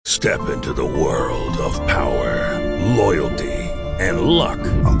Step into the world of power, loyalty, and luck.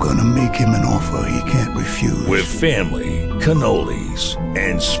 I'm gonna make him an offer he can't refuse. With family, cannolis,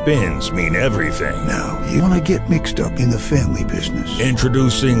 and spins mean everything. Now, you wanna get mixed up in the family business.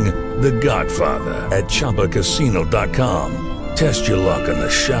 Introducing The Godfather at ChumbaCasino.com. Test your luck in the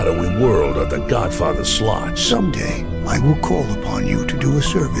shadowy world of The Godfather slot. Someday, I will call upon you to do a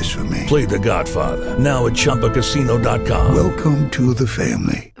service for me. Play The Godfather now at ChumbaCasino.com. Welcome to the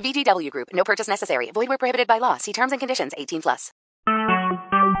family. VGW Group. No purchase necessary. Void where prohibited by law. See terms and conditions. 18+.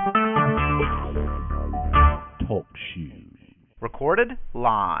 Talk shoes. Recorded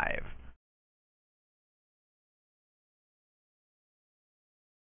live.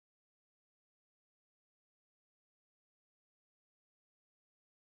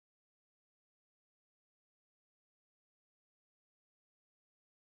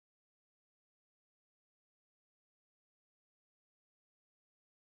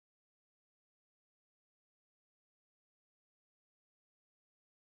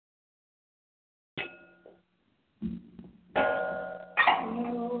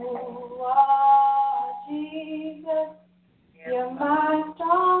 Jesus, you're my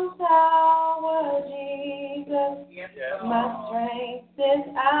strong tower, Jesus. My strength this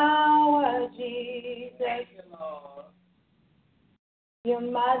hour, Jesus. You're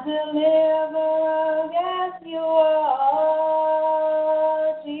my deliverer, yes you are,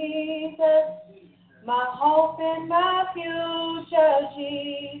 Jesus. My hope and my future,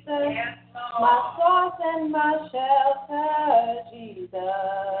 Jesus. My source and my shelter, Jesus.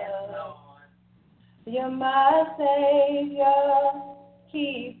 You're my Savior,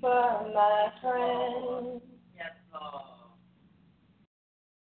 keeper, my friend. Yes, Lord.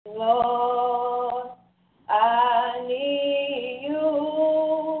 Lord, I need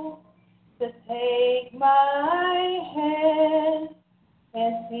you to take my hand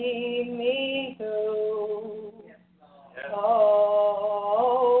and see me through. Yes, Lord.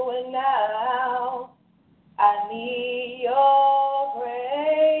 Oh, and now I need your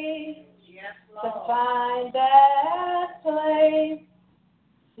grace. To find that place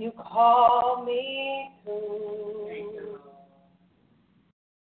you call me to.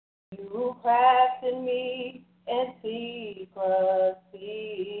 You crafted me in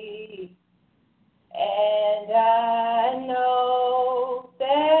secrecy, and I know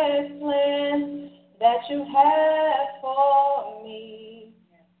there's plans that you have for me.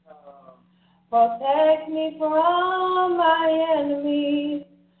 Protect me from my enemies.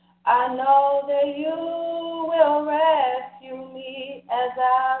 I know that you will rescue me as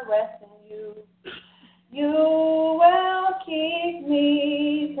I rest in you. You will keep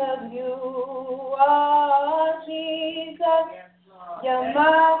me 'cause you are Jesus. You're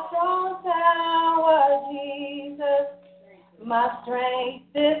my strong tower, Jesus. My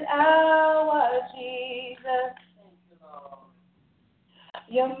strength this hour, Jesus.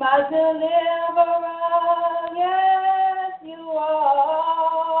 You're my deliverer, yes you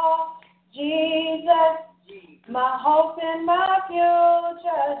are, Jesus. My hope and my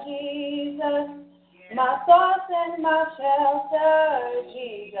future, Jesus. My source and my shelter,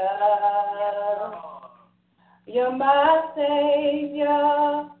 Jesus. You're my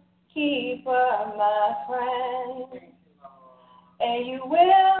Savior, keeper, my friend. And you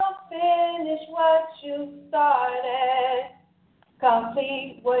will finish what you started.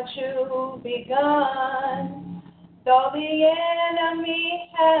 Complete what you've begun. Though the enemy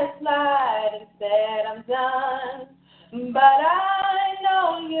has lied and said I'm done, but I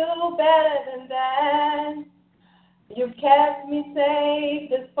know you better than that. You've kept me safe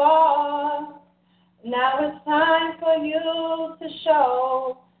this far. Now it's time for you to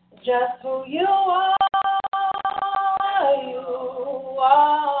show just who you are. You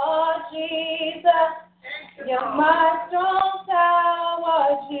are Jesus. You're my strong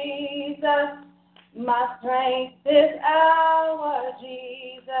tower, Jesus. My strength this hour,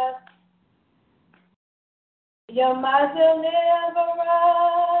 Jesus. You're my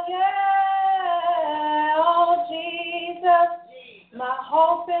deliverer, yeah, oh Jesus. My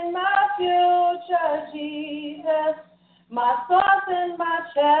hope and my future, Jesus. My source and my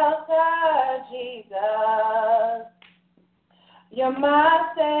shelter, Jesus. You're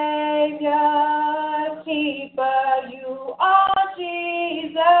my Savior, keeper, you are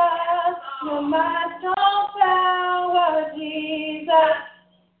Jesus. You're my strong tower, Jesus.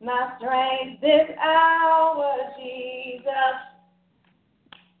 My strength this hour, Jesus.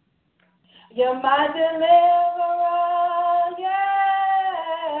 You're my deliverer,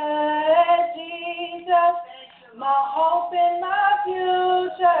 yeah, Jesus. My hope and my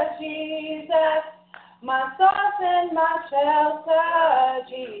future, Jesus. My source and my shelter,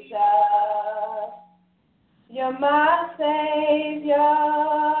 Jesus. my Savior,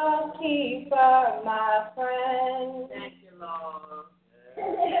 keeper, my friend. Thank you, Lord.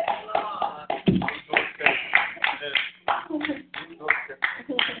 Yes, Lord.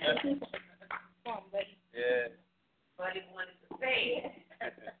 Yeah. But he wanted to say it.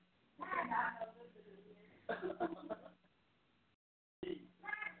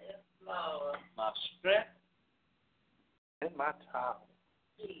 Lord. My strength and my tower.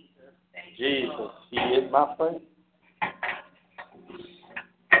 Jesus. Thank Jesus, you, Lord. He is my friend.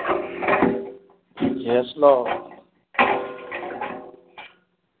 Yes, Lord.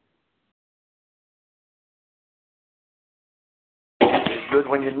 It's good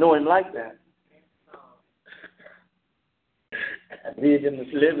when you know Him like that. I read in the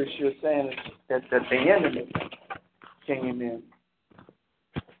literature saying that the enemy came in.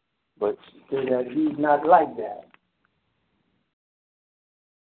 But say that He's not like that.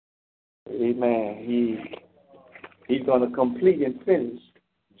 Amen. He's going to complete and finish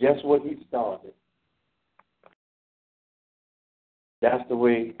just what He started. That's the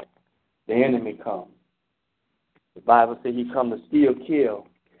way the enemy comes. The Bible says he comes to steal, kill,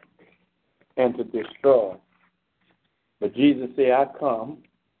 and to destroy. But Jesus said, I come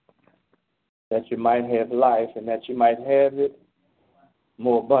that you might have life and that you might have it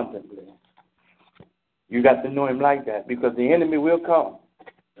more abundantly. You got to know Him like that because the enemy will come.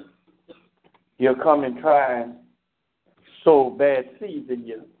 He'll come and try and sow bad seeds in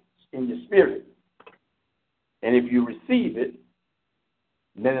your spirit. And if you receive it,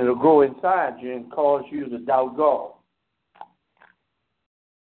 then it'll grow inside you and cause you to doubt God.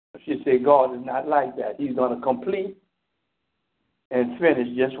 She said God is not like that. He's going to complete and finish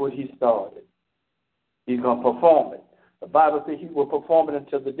just what He started. He's going to perform it. The Bible says He will perform it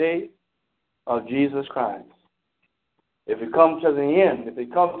until the day of Jesus Christ. If it comes to the end, if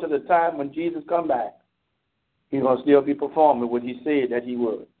it comes to the time when Jesus comes back, He's going to still be performing what He said that He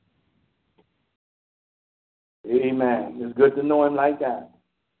would. Amen. It's good to know Him like that.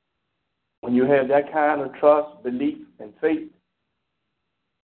 When you have that kind of trust, belief, and faith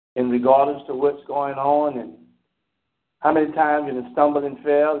in regardless to what's going on and how many times you have stumbled and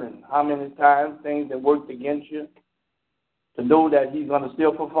fell and how many times things have worked against you, to know that He's going to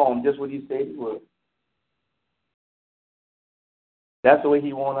still perform just what He said He would. That's the way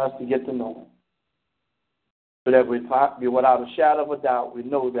He wants us to get to know Him. So that without a shadow of a doubt, we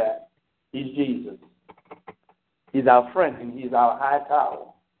know that He's Jesus. He's our friend and He's our high tower.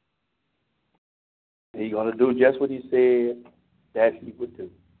 And He's going to do just what He said that He would do.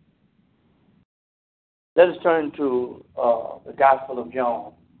 Let us turn to the Gospel of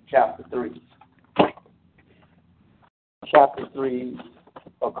John, chapter 3. Chapter 3,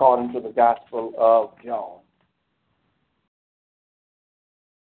 according to the Gospel of John.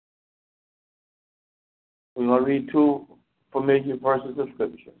 We're going to read two familiar verses of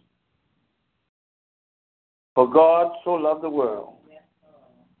Scripture. For God so loved the world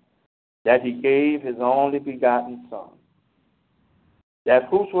that He gave His only begotten Son, that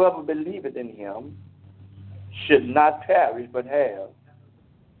whosoever believeth in Him should not perish but have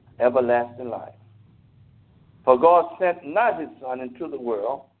everlasting life. For God sent not His Son into the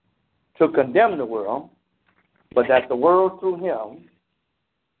world to condemn the world, but that the world through Him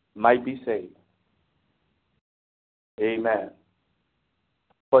might be saved. Amen.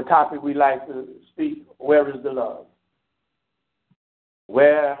 For a topic we like to speak, where is the love?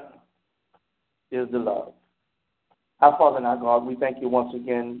 Where is the love? Our Father and our God, we thank You once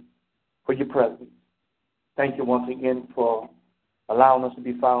again for Your presence. Thank You once again for allowing us to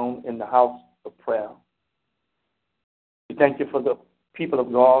be found in the house of prayer. We thank You for the people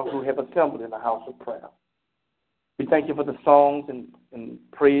of God who have assembled in the house of prayer. We thank You for the songs and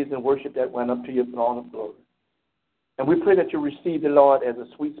praise and worship that went up to Your throne of glory. And we pray that You receive the Lord as a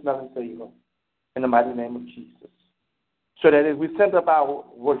sweet-smelling savor in the mighty name of Jesus. So that as we send up our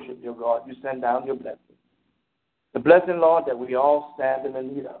worship, Dear God, You send down Your blessing. The blessing, Lord, that we all stand in the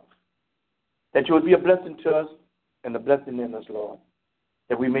need of. That You would be a blessing to us and a blessing in us, Lord.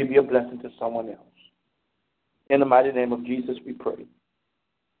 That we may be a blessing to someone else. In the mighty name of Jesus we pray.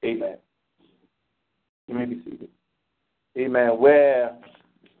 Amen. You may be seated. Amen. Where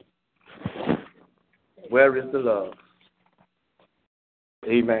is the love?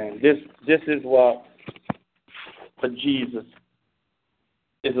 Amen. This is what Jesus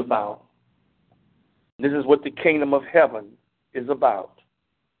is about. This is what the kingdom of heaven is about.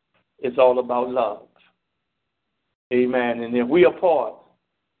 It's all about love. Amen. And if we are part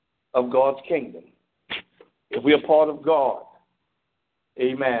of God's kingdom, if we are part of God,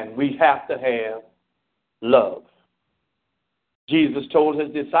 amen, we have to have love. Jesus told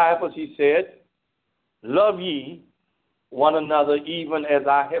His disciples, He said, love ye one another even as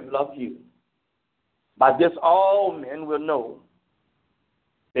I have loved you. By this all men will know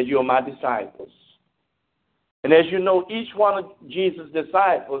that you are my disciples. And as you know, each one of Jesus'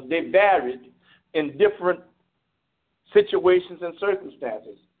 disciples, they varied in different situations and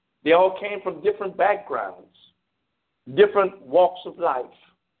circumstances. They all came from different backgrounds, different walks of life.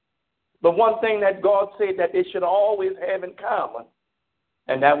 But one thing that God said that they should always have in common,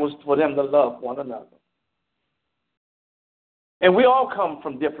 and that was for them to love one another. And we all come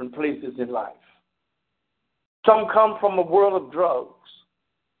from different places in life. Some come from a world of drugs.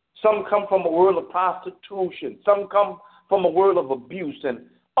 Some come from a world of prostitution. Some come from a world of abuse and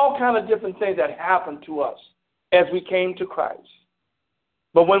all kinds of different things that happened to us as we came to Christ.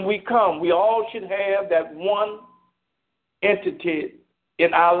 But when we come, we all should have that one entity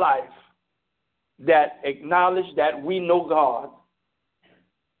in our life that acknowledge that we know God,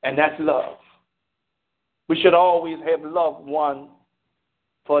 and that's love. We should always have love one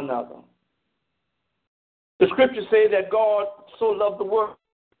for another. The scriptures say that God so loved the world.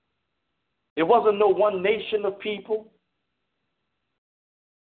 It wasn't no one nation of people.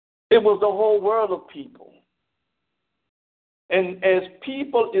 It was the whole world of people. And as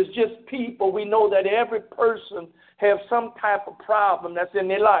people is just people, we know that every person has some type of problem that's in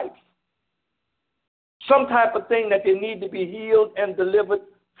their life. Some type of thing that they need to be healed and delivered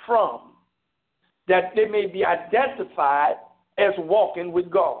from. That they may be identified as walking with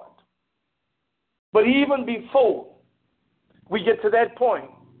God. But even before we get to that point,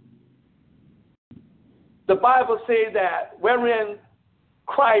 the Bible says that wherein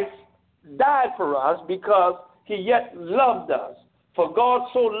Christ died for us because he yet loved us. For God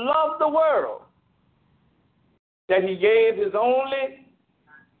so loved the world that he gave his only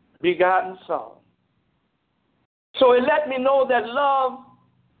begotten Son. So it let me know that love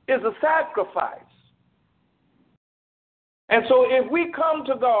is a sacrifice. And so if we come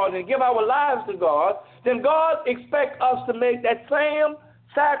to God and give our lives to God, then God expects us to make that same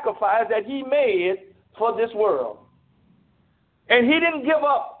sacrifice that he made for this world. And he didn't give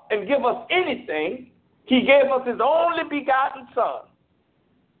up and give us anything. He gave us his only begotten Son.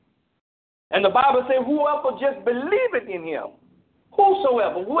 And the Bible says, whoever just believeth in him,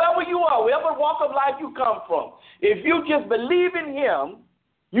 whosoever, whoever you are, whatever walk of life you come from, if you just believe in him,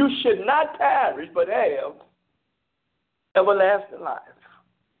 you should not perish but have everlasting life.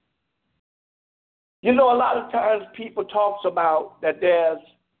 You know, a lot of times people talks about that there's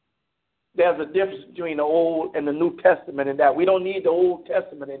a difference between the Old and the New Testament, and that we don't need the Old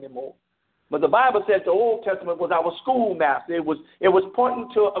Testament anymore. But the Bible says the Old Testament was our schoolmaster. It was pointing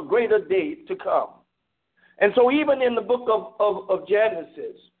to a greater day to come. And so even in the book of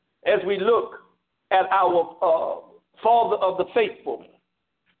Genesis, as we look at our father of the faithful,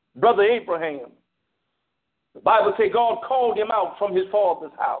 brother Abraham, the Bible says God called him out from his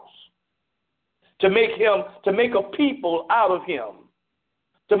father's house to make a people out of him,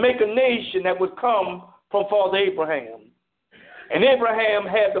 to make a nation that would come from Father Abraham. And Abraham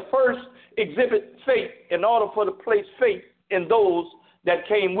had the first exhibit faith in order for to place faith in those that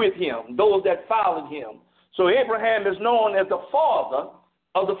came with him, those that followed him. So Abraham is known as the father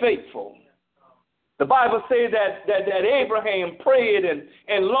of the faithful. The Bible says that Abraham prayed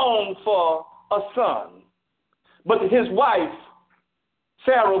and longed for a son. But his wife,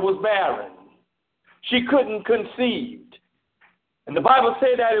 Sarah, was barren. She couldn't conceive. And the Bible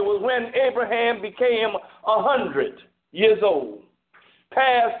said that it was when Abraham became 100 years old,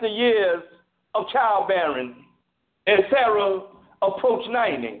 past the years of childbearing, and Sarah approached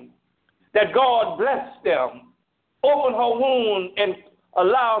 90, that God blessed them, opened her womb, and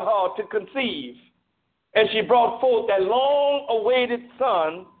allowed her to conceive. And she brought forth that long-awaited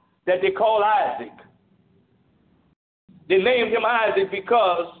son that they call Isaac. They named him Isaac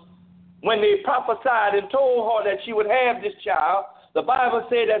because when they prophesied and told her that she would have this child, the Bible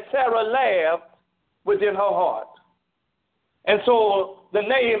said that Sarah laughed within her heart. And so the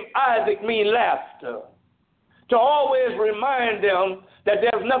name Isaac means laughter, to always remind them that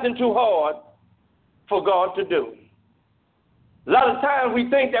there's nothing too hard for God to do. A lot of times we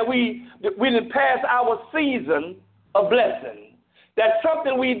think that we didn't pass our season of blessing, that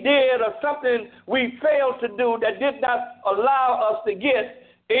something we did or something we failed to do that did not allow us to get,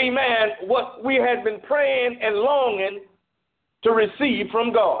 amen, what we had been praying and longing to receive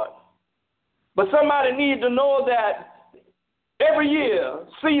from God. But somebody needs to know that every year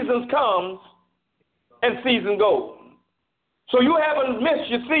seasons come and season goes. So you haven't missed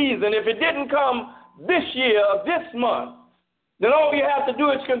your season. If it didn't come this year or this month, then all you have to do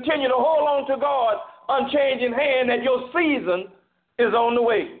is continue to hold on to God, unchanging hand, that your season is on the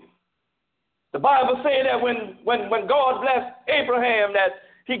way. The Bible says that when God blessed Abraham, that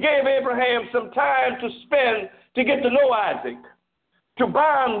he gave Abraham some time to spend to get to know Isaac, to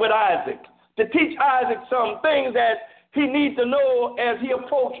bond with Isaac, to teach Isaac some things that he needs to know as he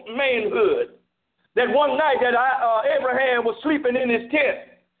approached manhood. That one night that Abraham was sleeping in his tent,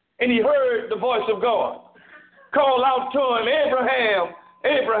 and he heard the voice of God call out to him, Abraham,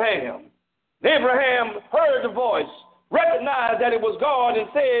 Abraham. Abraham heard the voice, recognized that it was God, and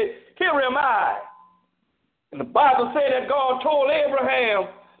said, here am I. And the Bible said that God told Abraham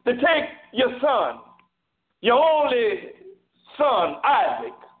to take your son, your only son,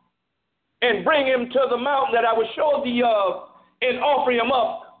 Isaac, and bring him to the mountain that I will show thee of, and offer him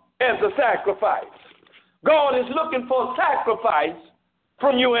up as a sacrifice. God is looking for sacrifice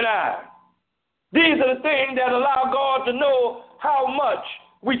from you and I. These are the things that allow God to know how much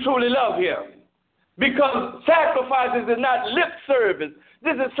we truly love him. Because sacrifices is not lip service.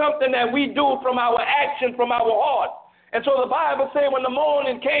 This is something that we do from our action, from our heart. And so the Bible says when the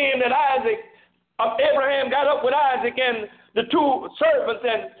morning came that Abraham got up with Isaac and the two servants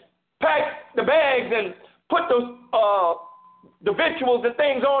and packed the bags and put the victuals and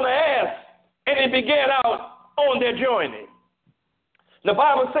things on the ass, and they began out on their journey. The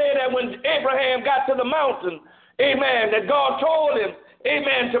Bible said that when Abraham got to the mountain, amen, that God told him,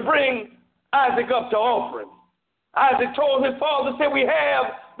 amen, to bring Isaac up to offer him. Isaac told his father, said, we have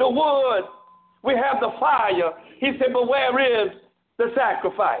the wood, we have the fire. He said, but where is the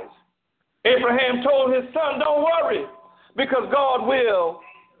sacrifice? Abraham told his son, don't worry, because God will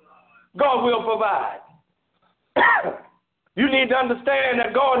provide. You need to understand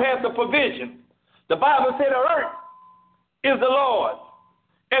that God has the provision. The Bible said the earth is the Lord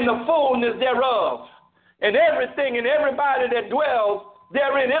and the fullness thereof, and everything and everybody that dwells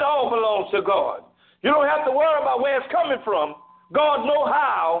therein, it all belongs to God. You don't have to worry about where it's coming from. God knows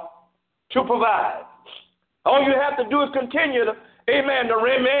how to provide. All you have to do is continue to, amen, to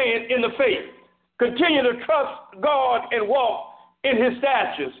remain in the faith. Continue to trust God and walk in his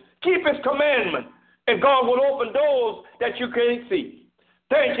statutes. Keep his commandment, and God will open doors that you can't see.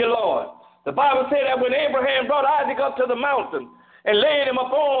 Thank you, Lord. The Bible said that when Abraham brought Isaac up to the mountain and laid him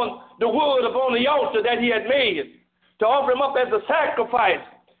upon the wood, upon the altar that he had made, to offer him up as a sacrifice,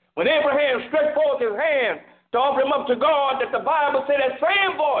 when Abraham stretched forth his hand to offer him up to God, that the Bible said that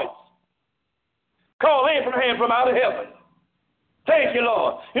same voice called Abraham from out of heaven. Thank you,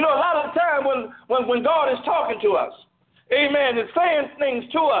 Lord. You know, a lot of the time when God is talking to us, amen, and saying things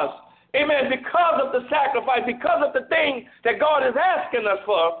to us, amen, because of the sacrifice, because of the thing that God is asking us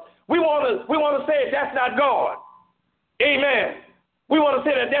for, we want to say that's not God. Amen. We want to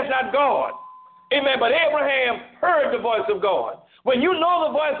say that that's not God. Amen. But Abraham heard the voice of God. When you know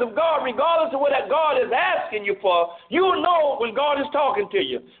the voice of God, regardless of what that God is asking you for, you know when God is talking to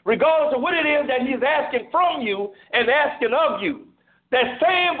you, regardless of what it is that he's asking from you and asking of you. That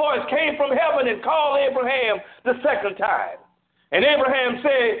same voice came from heaven and called Abraham the second time. And Abraham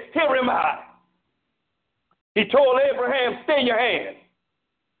said, here am I. He told Abraham, stay your hand.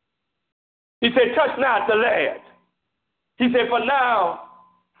 He said, touch not the lad. He said, for now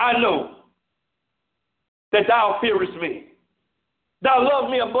I know that thou fearest me. Thou love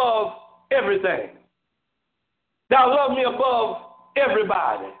me above everything. Thou love me above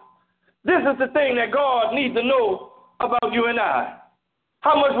everybody. This is the thing that God needs to know about you and I.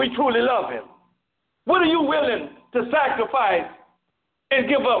 How much we truly love him. What are you willing to sacrifice and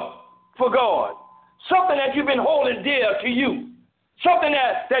give up for God? Something that you've been holding dear to you. Something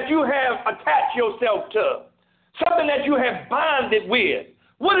that you have attached yourself to. Something that you have bonded with.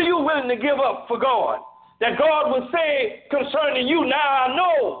 What are you willing to give up for God? That God will say concerning you, now I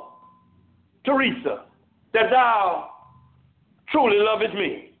know, Teresa, that thou truly lovest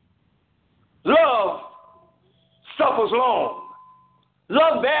me. Love suffers long.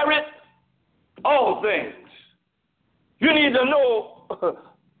 Love beareth all things. You need to know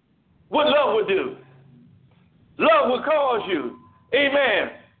what love will do. Love will cause you,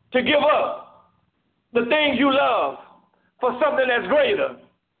 amen, to give up the things you love for something that's greater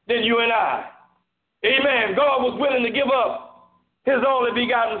than you and I. Amen. God was willing to give up his only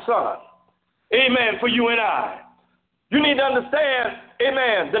begotten son. Amen. For you and I. You need to understand,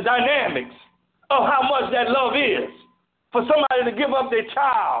 amen, the dynamics of how much that love is. For somebody to give up their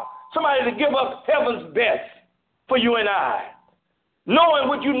child, somebody to give up heaven's best for you and I. Knowing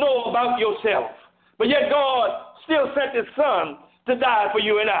what you know about yourself. But yet God still sent his son to die for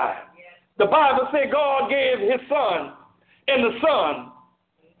you and I. The Bible said God gave his son, and the son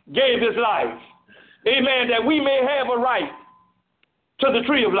gave his life. Amen, that we may have a right to the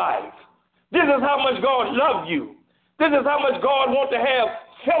tree of life. This is how much God loves you. This is how much God wants to have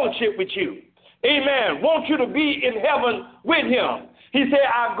fellowship with you. amen, wants you to be in heaven with him. He said,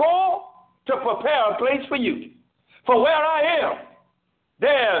 I go to prepare a place for you. For where I am,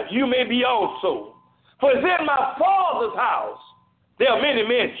 there you may be also. For it's in my Father's house there are many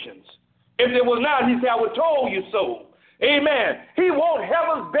mansions. If there was not, he said, I would have told you so. Amen. He wants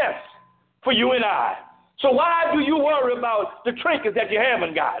heaven's best for you and I. So why do you worry about the trinkets that you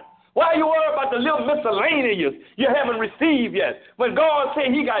haven't got? Why you worry about the little miscellaneous you haven't received yet? When God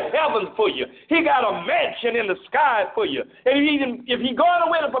said he got heaven for you, he got a mansion in the sky for you. And if he going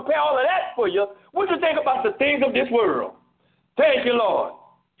away to prepare all of that for you, what do you think about the things of this world? Thank you, Lord.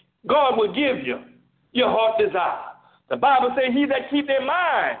 God will give you your heart desire. The Bible says, he that keep their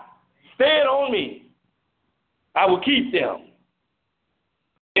mind stayed on me, I will keep them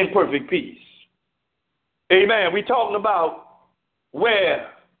in perfect peace. Amen. We're talking about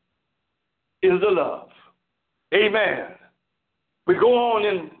where is the love. Amen. We go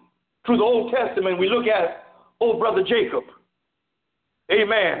on through the Old Testament, we look at old brother Jacob.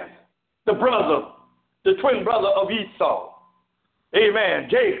 Amen. The twin brother of Esau. Amen.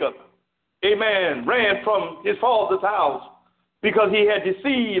 Jacob, amen, ran from his father's house because he had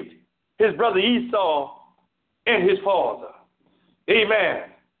deceived his brother Esau and his father. Amen.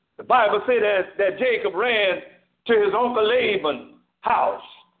 The Bible said that Jacob ran to his uncle Laban's house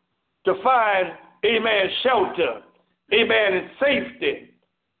to find, amen, shelter, amen, and safety,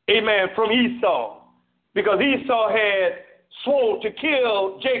 amen, from Esau, because Esau had sworn to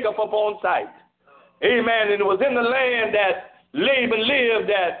kill Jacob upon sight. Amen. And it was in the land that Laban lived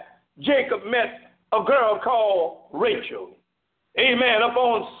that Jacob met a girl called Rachel. Amen.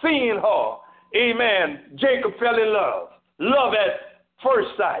 Upon seeing her, amen, Jacob fell in love. Love at first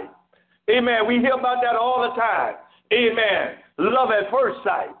sight. Amen. We hear about that all the time. Amen. Love at first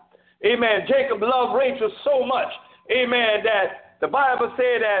sight. Amen. Jacob loved Rachel so much, amen, that the Bible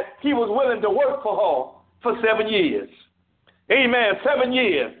said that he was willing to work for her for 7 years. Amen. 7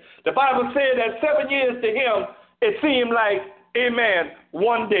 years. The Bible said that 7 years to him, it seemed like, amen,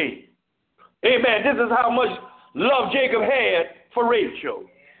 one day. Amen. This is how much love Jacob had for Rachel.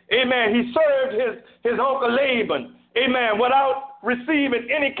 Amen. He served his uncle Laban, amen, without receiving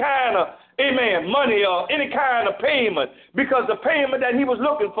any kind of, amen, money or any kind of payment, because the payment that he was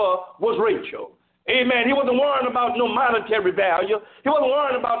looking for was Rachel. Amen. He wasn't worrying about no monetary value. He wasn't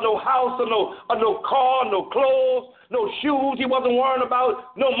worrying about no house or no car, no clothes, no shoes. He wasn't worrying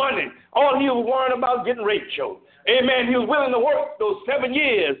about no money. All he was worrying about getting Rachel. Amen. He was willing to work those 7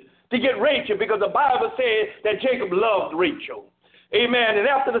 years to get Rachel because the Bible said that Jacob loved Rachel. Amen. And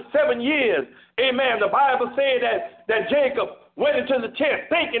after the 7 years, amen, the Bible said that Jacob went into the tent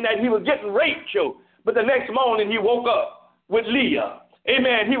thinking that he was getting Rachel, but the next morning he woke up with Leah.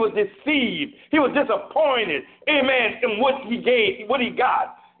 Amen. He was deceived. He was disappointed. Amen. In what he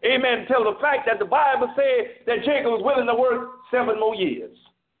got. Amen. Until the fact that the Bible said that Jacob was willing to work 7 more years.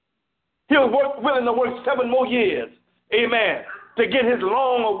 He was willing to work 7 more years. Amen. To get his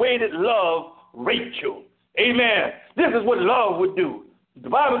long-awaited love, Rachel. Amen. This is what love would do. The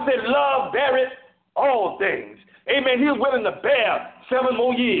Bible said love beareth all things. Amen. He was willing to bear 7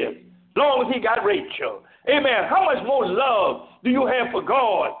 more years, as long as he got Rachel. Amen. How much more love do you have for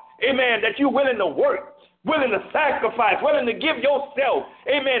God? Amen. That you're willing to work, willing to sacrifice, willing to give yourself,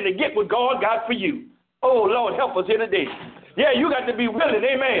 amen, to get what God got for you. Oh, Lord, help us here today. Yeah, you got to be willing,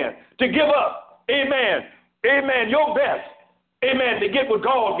 amen, to give up, amen, amen, your best, amen, to get what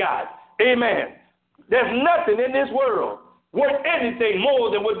God got. Amen. There's nothing in this world worth anything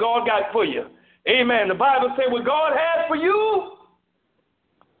more than what God got for you. Amen. The Bible says what God has for you,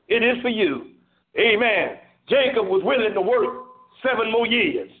 it is for you. Amen. Jacob was willing to work 7 more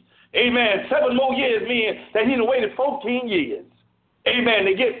years. Amen. 7 more years means that he waited 14 years. Amen.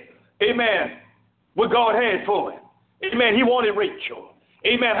 To get, amen, what God had for him. Amen. He wanted Rachel.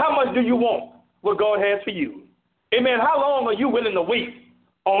 Amen. How much do you want what God has for you? Amen. How long are you willing to wait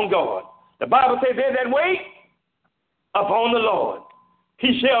on God? The Bible says, they that wait upon the Lord,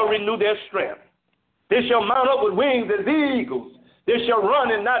 he shall renew their strength. They shall mount up with wings as eagles. They shall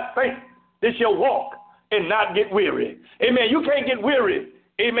run and not faint. They shall walk and not get weary. Amen. You can't get weary,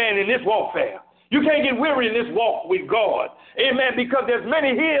 amen, in this warfare. You can't get weary in this walk with God. Amen. Because there's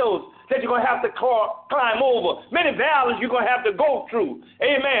many hills that you're going to have to climb over. Many valleys you're going to have to go through.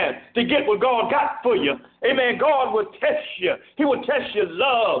 Amen. To get what God got for you. Amen. God will test you. He will test your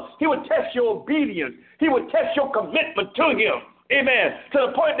love. He will test your obedience. He will test your commitment to him. Amen.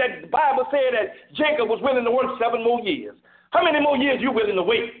 To the point that the Bible said that Jacob was willing to work 7 more years. How many more years are you willing to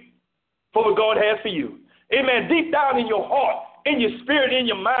wait for what God has for you? Amen. Deep down in your heart, in your spirit, in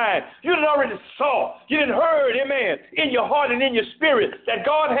your mind. You done already saw. You done heard, amen, in your heart and in your spirit that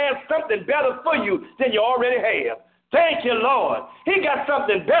God has something better for you than you already have. Thank you, Lord. He got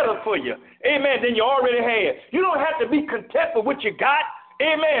something better for you, amen, than you already have. You don't have to be content with what you got.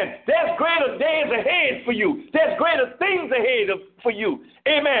 Amen. There's greater days ahead for you. There's greater things ahead for you.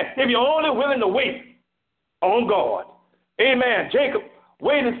 Amen. If you're only willing to wait on God. Amen. Jacob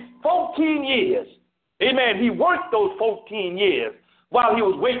waited 14 years. Amen. He worked those 14 years while he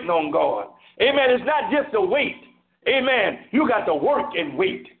was waiting on God. Amen. It's not just a wait. Amen. You got to work and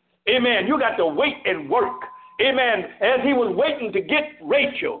wait. Amen. You got to wait and work. Amen. As he was waiting to get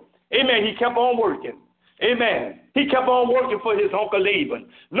Rachel, amen, he kept on working. Amen. He kept on working for his uncle Laban,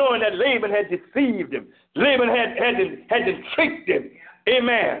 knowing that Laban had deceived him. Laban had tricked him,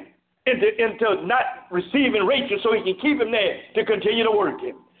 amen, into not receiving Rachel so he can keep him there to continue to work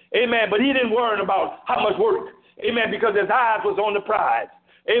him. Amen. But he didn't worry about how much work. Amen. Because his eyes was on the prize.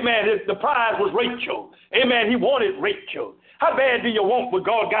 Amen. The prize was Rachel. Amen. He wanted Rachel. How bad do you want what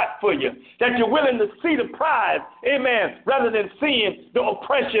God got for you? That you're willing to see the prize, amen, rather than seeing the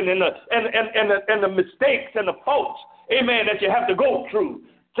oppression and the mistakes and the faults, amen, that you have to go through.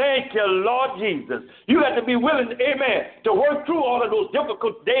 Thank you, Lord Jesus. You have to be willing, amen, to work through all of those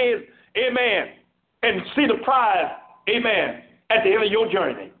difficult days, amen, and see the prize, amen, at the end of your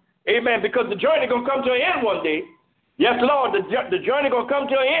journey. Amen, because the journey going to come to an end one day. Yes, Lord, the journey going to come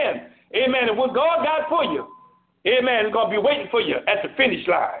to an end. Amen, and what God got for you, amen, is going to be waiting for you at the finish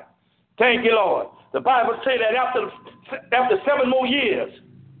line. Thank you, Lord. The Bible says that after 7 more years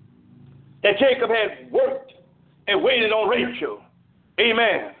that Jacob had worked and waited on Rachel,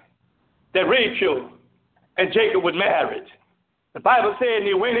 amen, that Rachel and Jacob were married. The Bible said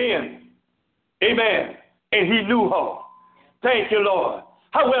he went in, amen, and he knew her. Thank you, Lord.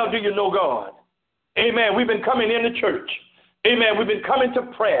 How well do you know God? Amen. We've been coming into church. Amen. We've been coming to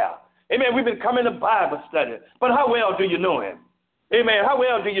prayer. Amen. We've been coming to Bible study. But how well do you know him? Amen. How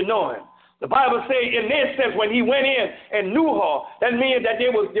well do you know him? The Bible says in this sense when he went in and knew her, that means that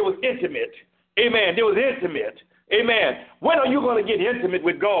there was intimate. Amen. There was intimate. Amen. When are you going to get intimate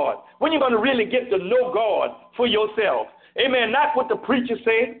with God? When are you going to really get to know God for yourself? Amen. Not what the preacher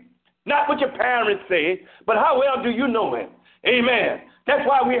said, not what your parents say, but how well do you know him? Amen. That's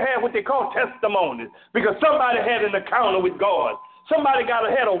why we have what they call testimonies, because somebody had an encounter with God. Somebody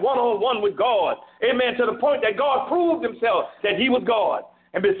had a one-on-one with God. Amen. To the point that God proved himself that he was God.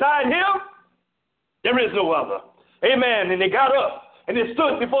 And beside him, there is no other. Amen. And they got up and they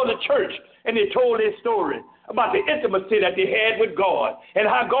stood before the church and they told their story about the intimacy that they had with God and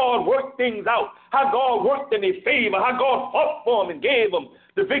how God worked things out, how God worked in their favor, how God fought for them and gave them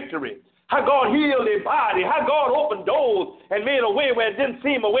the victory, how God healed their body, how God opened doors and made a way where it didn't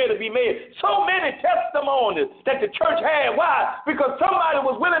seem a way to be made. So many testimonies that the church had. Why? Because somebody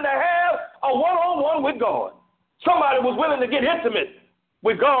was willing to have a one-on-one with God. Somebody was willing to get intimate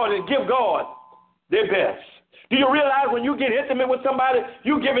with God and give God their best. Do you realize when you get intimate with somebody,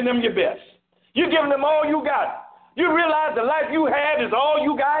 you're giving them your best? You're giving them all you got. You realize the life you had is all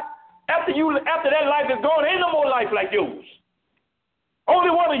you got? After that life is gone, ain't no more life like yours.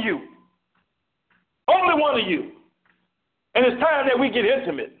 Only one of you. Only one of you. And it's time that we get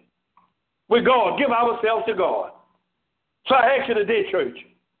intimate with God. Give ourselves to God. So I ask you today, church,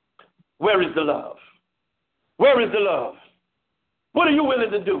 where is the love? Where is the love? What are you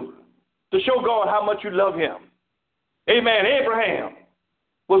willing to do to show God how much you love him? Amen. Abraham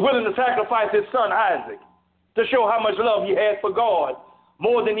was willing to sacrifice his son Isaac to show how much love he had for God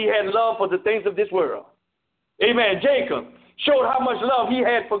more than he had love for the things of this world. Amen. Jacob showed how much love he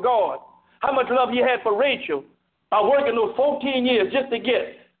had for God, how much love he had for Rachel by working those 14 years just to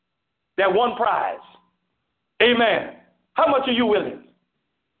get that one prize. Amen. How much are you willing?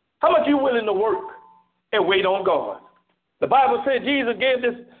 How much are you willing to work and wait on God? The Bible said Jesus gave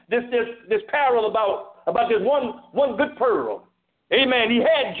this parable about this one good pearl. Amen. He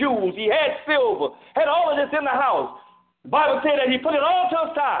had jewels, he had silver, had all of this in the house. The Bible said that he put it all to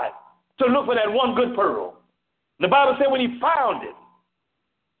the side to look for that one good pearl. The Bible said when he found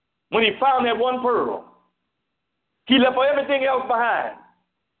that one pearl, he left everything else behind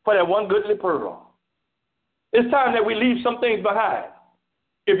for that one goodly pearl. It's time that we leave some things behind.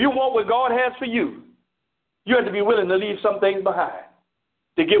 If you want what God has for you, you have to be willing to leave some things behind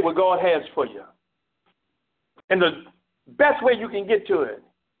to get what God has for you. And the best way you can get to it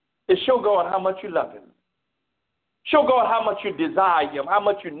is show God how much you love him. Show God how much you desire him, how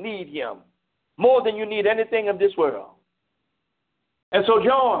much you need him, more than you need anything of this world. And so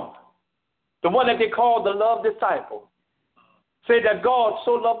John, the one that they called the love disciple, said that God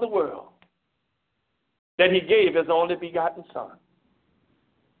so loved the world that he gave his only begotten Son,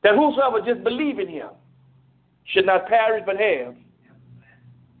 that whosoever just believe in him should not perish but have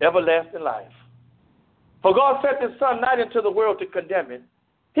everlasting life. For God sent his Son not into the world to condemn it.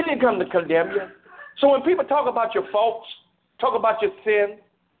 He didn't come to condemn you. So when people talk about your faults, talk about your sin,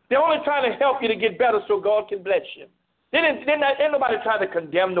 they're only trying to help you to get better so God can bless you. Ain't nobody trying to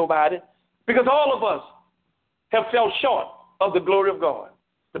condemn nobody, because all of us have fell short of the glory of God.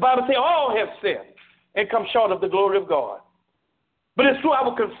 The Bible says all have sinned and come short of the glory of God. But it's through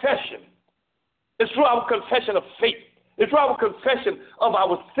our confession. It's through our confession of faith. It's through our confession of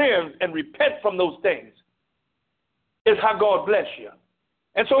our sins and repent from those things. It's how God bless you.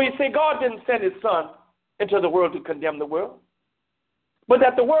 And so he said God didn't send his Son into the world to condemn the world, but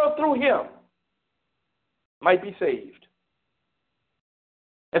that the world through him might be saved.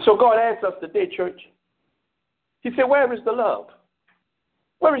 And so God asks us today, church, he said, where is the love?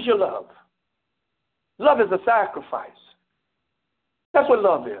 Where is your love? Love is a sacrifice. That's what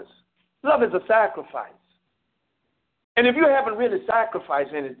love is. Love is a sacrifice. And if you haven't really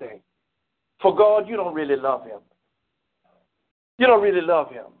sacrificed anything for God, you don't really love him. You don't really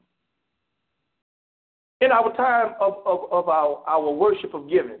love him. In our time of our worship of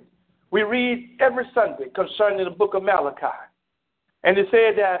giving, we read every Sunday concerning the book of Malachi. And it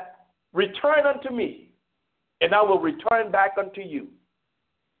said that, return unto me, and I will return back unto you.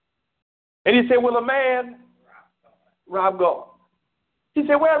 And he said, will a man rob God? He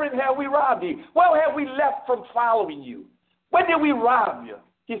said, wherein have we robbed thee? Where have we left from following you? When did we rob you?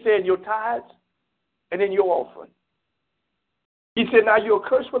 He said, in your tithes and in your offering. He said, now you're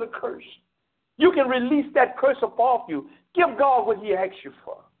cursed with a curse. You can release that curse up off you. Give God what he asks you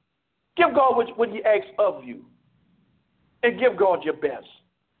for. Give God what he asks of you. And give God your best.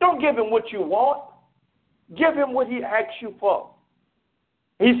 Don't give him what you want. Give him what he asks you for.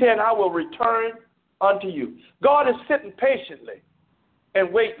 He said, I will return unto you. God is sitting patiently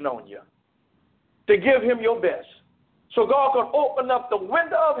and waiting on you to give him your best. So God can open up the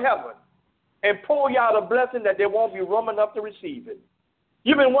window of heaven and pour you out a blessing that there won't be room enough to receive it.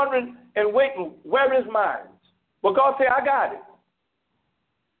 You've been wondering and waiting, where is mine? Well, God said, I got it.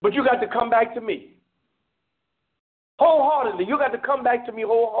 But you got to come back to me. Wholeheartedly. You got to come back to me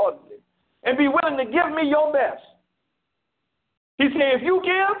wholeheartedly and be willing to give me your best. He said, if you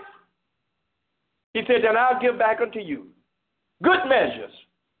give, he said, then I'll give back unto you. Good measures,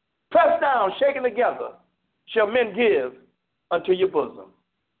 pressed down, shaken together, shall men give unto your bosom.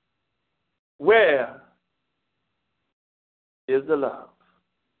 Where is the love?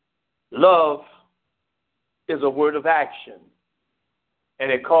 Love is a word of action,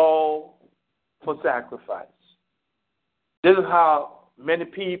 and a call for sacrifice. This is how many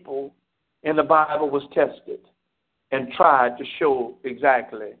people in the Bible was tested and tried to show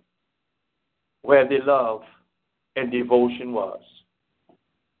exactly where their love and devotion was,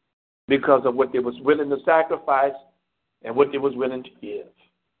 because of what they was willing to sacrifice and what they was willing to give.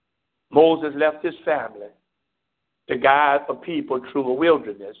 Moses left his family to guide a people through a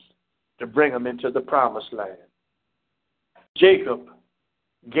wilderness to bring them into the promised land. Jacob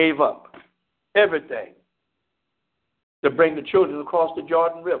gave up everything to bring the children across the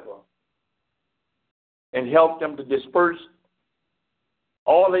Jordan River and help them to disperse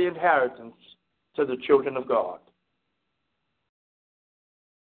all the inheritance to the children of God.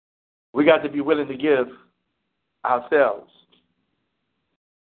 We got to be willing to give ourselves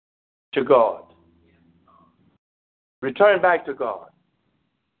to God. Return back to God.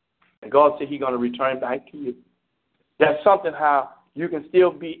 And God said he's going to return back to you. That's something how you can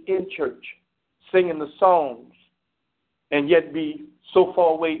still be in church, singing the songs, and yet be so far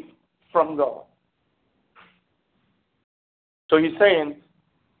away from God. So he's saying,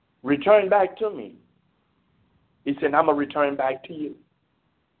 return back to me. He said, I'm going to return back to you.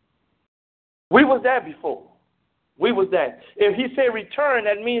 We was there before. We was there. If he said return,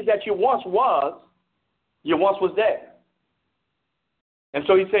 that means that you once was there. And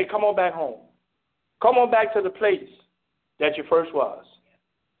so he said, come on back home. Come on back to the place that you first was.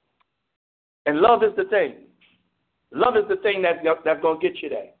 And love is the thing. Love is the thing that's going to get you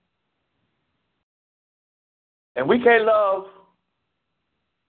there. And we can't love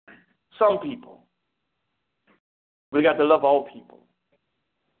some people. We got to love all people.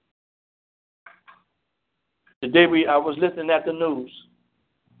 Today I was listening at the news,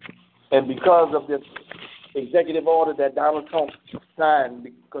 and because of this executive order that Donald Trump signed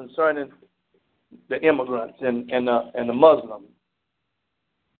concerning the immigrants and the Muslims,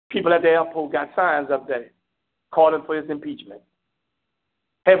 people at the airport got signs up there calling for his impeachment.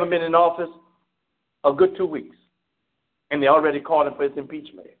 Haven't been in office a good 2 weeks, and they already called him for his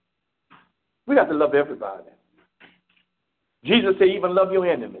impeachment. We got to love everybody. Jesus said, even love your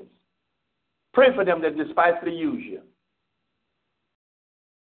enemies. Pray for them that despitefully use you,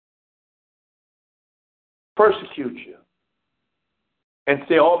 persecute you, and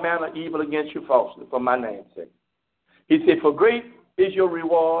say all manner of evil against you falsely for my name's sake. He said, for great is your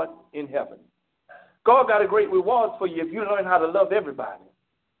reward in heaven. God got a great reward for you if you learn how to love everybody.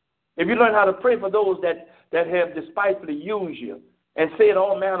 If you learn how to pray for those that have despitefully used you and said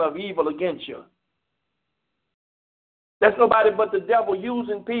all manner of evil against you. That's nobody but the devil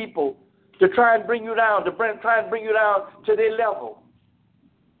using people to try and bring you down, try and bring you down to their level.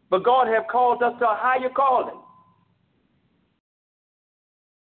 But God have called us to a higher calling.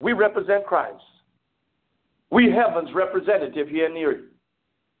 We represent Christ. We heaven's representative here in the earth.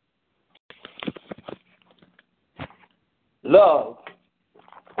 Love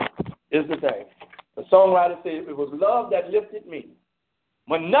is the thing. The songwriter said, it was love that lifted me.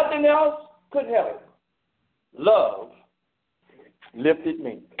 When nothing else could help, love lifted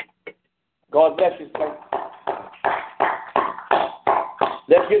me. God bless you, sir.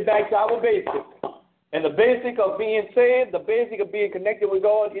 Let's get back to our basic. And the basic of being saved, the basic of being connected with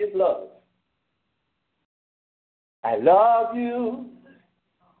God is love. I love you.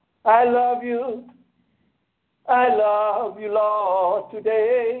 I love you. I love you, Lord,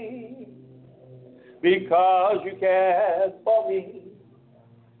 today, because you cared for me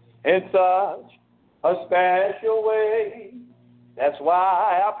in such a special way. That's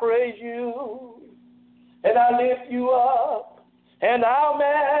why I praise you, and I lift you up, and I'll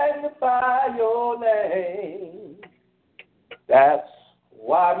magnify your name. That's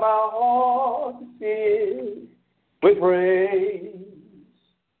why my heart is filled with praise.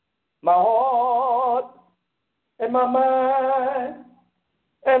 My heart and my mind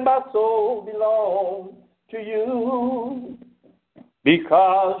and my soul belong to you,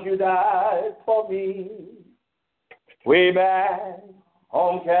 because you died for me way back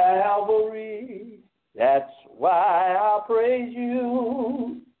on Calvary. That's why I praise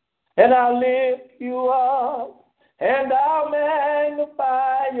you, and I lift you up, and I'll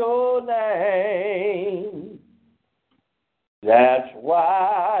magnify your name. That's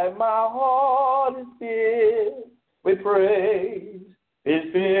why my heart is filled with praise, is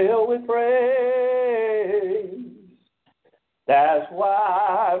filled with praise. That's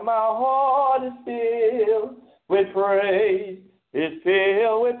why my heart is filled with praise, is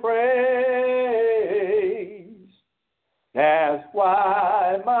filled with praise. That's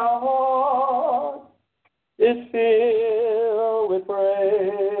why my heart is filled with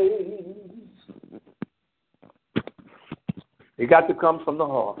praise. It got to come from the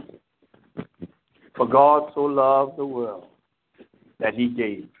heart. For God so loved the world that he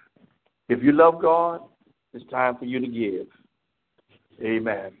gave. If you love God, it's time for you to give.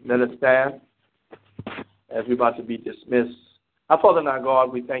 Amen. Let us stand as we're about to be dismissed. Our Father and our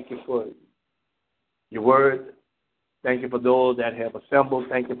God, we thank you for your word. Thank you for those that have assembled.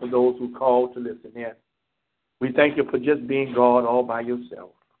 Thank you for those who called to listen in. We thank you for just being God all by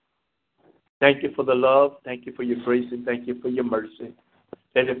yourself. Thank you for the love. Thank you for your grace, and thank you for your mercy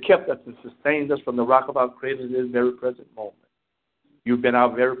that have kept us and sustained us from the rock of our Creator in this very present moment. You've been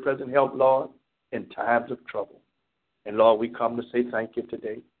our very present help, Lord, in times of trouble. And, Lord, we come to say thank you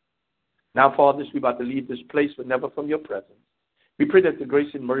today. Now, Father, we're about to leave this place, but never from your presence. We pray that the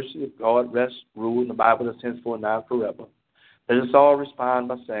grace and mercy of God rest, rule in the Bible that henceforth now and forever. Let us all respond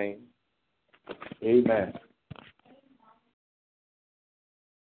by saying, Amen.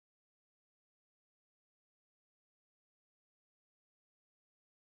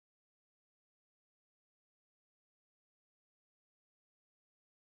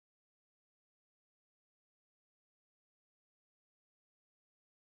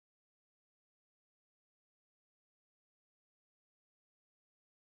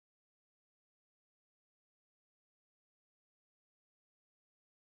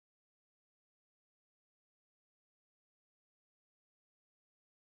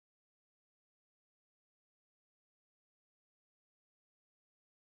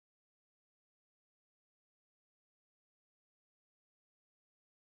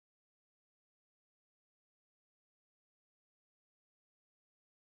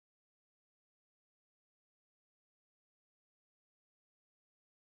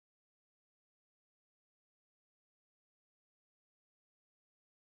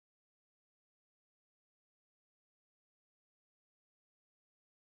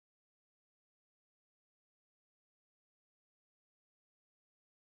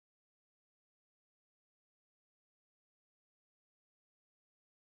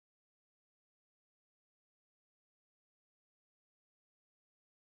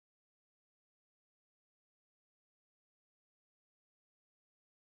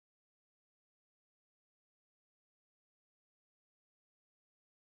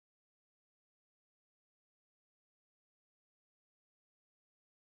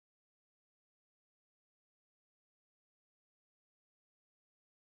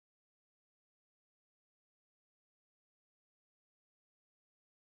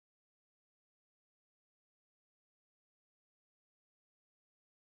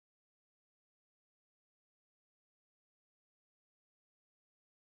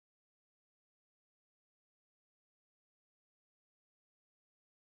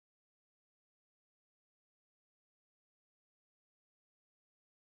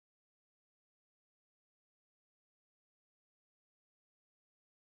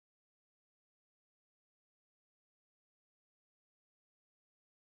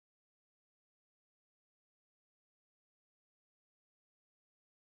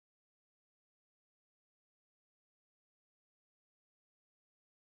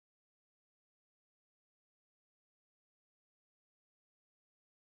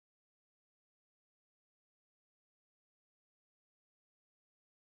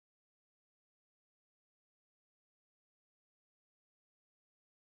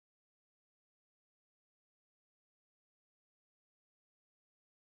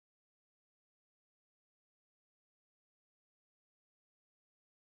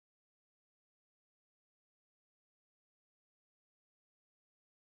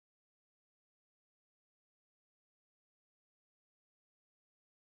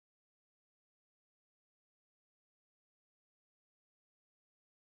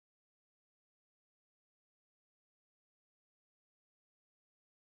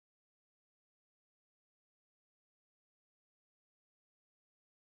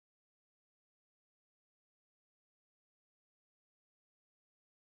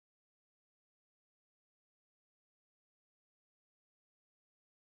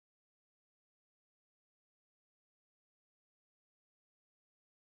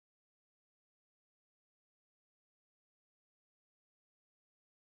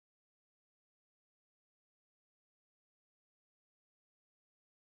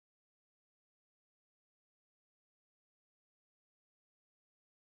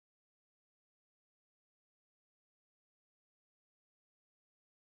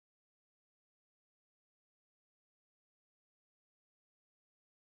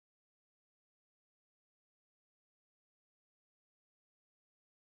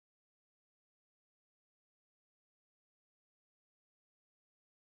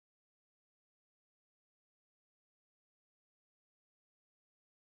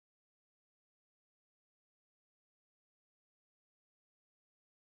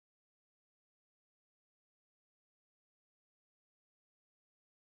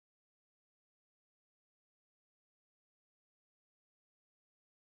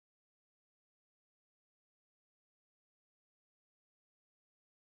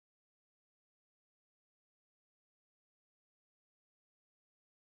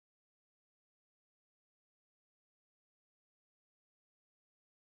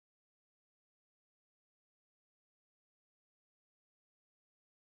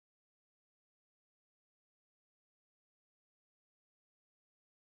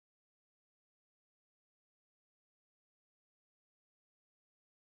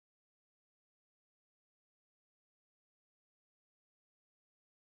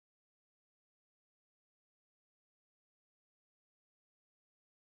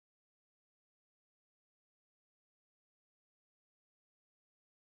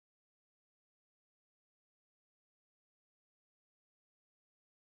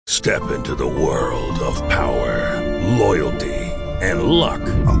 Step into the world of power, loyalty, and luck.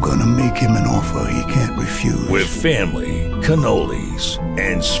 I'm gonna make him an offer he can't refuse. With family, cannolis,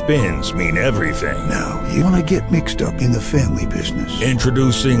 and spins mean everything. Now, you wanna get mixed up in the family business.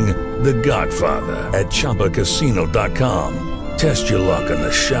 Introducing The Godfather at ChumbaCasino.com. Test your luck in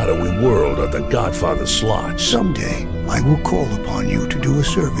the shadowy world of The Godfather slot. Someday, I will call upon you to do a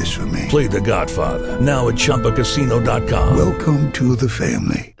service for me. Play The Godfather now at ChumbaCasino.com. Welcome to the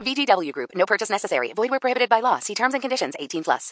family. VGW Group. No purchase necessary. Void where prohibited by law. See terms and conditions. 18+.